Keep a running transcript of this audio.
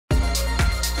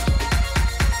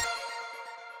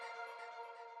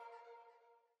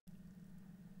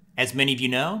As many of you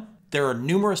know, there are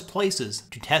numerous places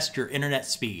to test your internet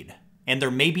speed, and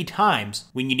there may be times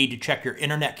when you need to check your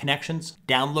internet connections,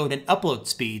 download and upload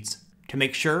speeds to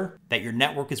make sure that your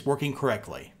network is working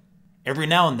correctly. Every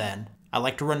now and then, I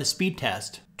like to run a speed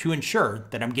test to ensure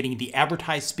that I'm getting the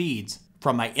advertised speeds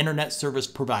from my internet service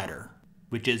provider,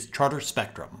 which is Charter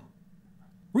Spectrum.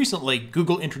 Recently,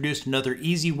 Google introduced another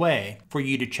easy way for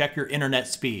you to check your internet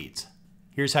speeds.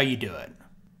 Here's how you do it.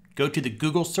 Go to the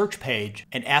Google search page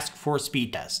and ask for a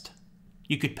speed test.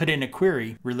 You could put in a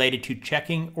query related to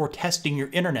checking or testing your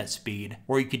internet speed,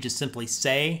 or you could just simply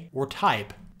say or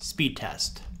type speed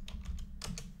test.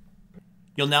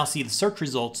 You'll now see the search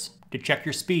results to check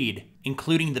your speed,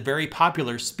 including the very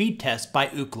popular speed test by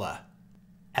Ookla.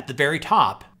 At the very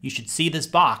top, you should see this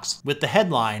box with the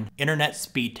headline Internet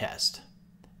Speed Test.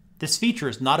 This feature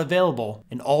is not available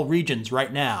in all regions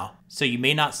right now, so you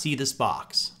may not see this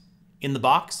box. In the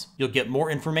box, you'll get more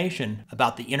information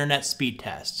about the Internet Speed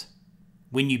Test.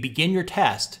 When you begin your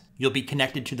test, you'll be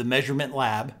connected to the Measurement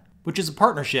Lab, which is a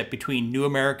partnership between New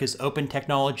America's Open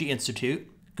Technology Institute,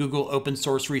 Google Open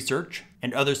Source Research,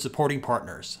 and other supporting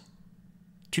partners.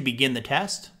 To begin the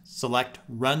test, select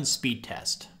Run Speed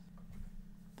Test.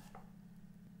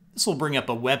 This will bring up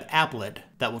a web applet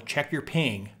that will check your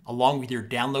ping along with your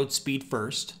download speed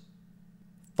first,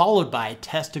 followed by a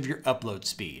test of your upload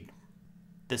speed.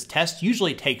 This test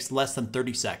usually takes less than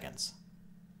 30 seconds.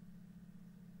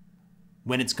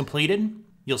 When it's completed,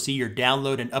 you'll see your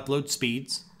download and upload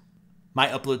speeds. My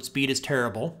upload speed is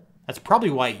terrible. That's probably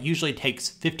why it usually takes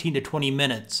 15 to 20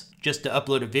 minutes just to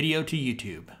upload a video to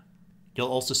YouTube. You'll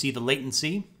also see the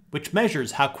latency, which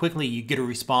measures how quickly you get a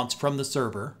response from the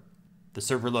server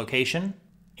location,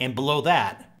 and below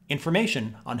that,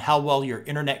 information on how well your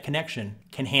internet connection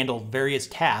can handle various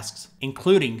tasks,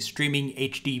 including streaming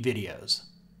HD videos.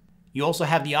 You also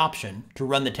have the option to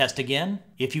run the test again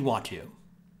if you want to.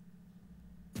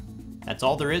 That's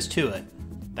all there is to it.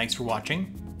 Thanks for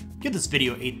watching. Give this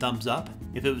video 8 thumbs up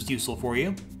if it was useful for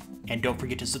you, and don't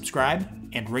forget to subscribe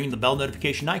and ring the bell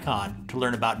notification icon to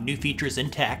learn about new features in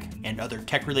tech and other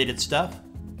tech-related stuff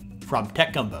from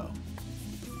Tech Gumbo.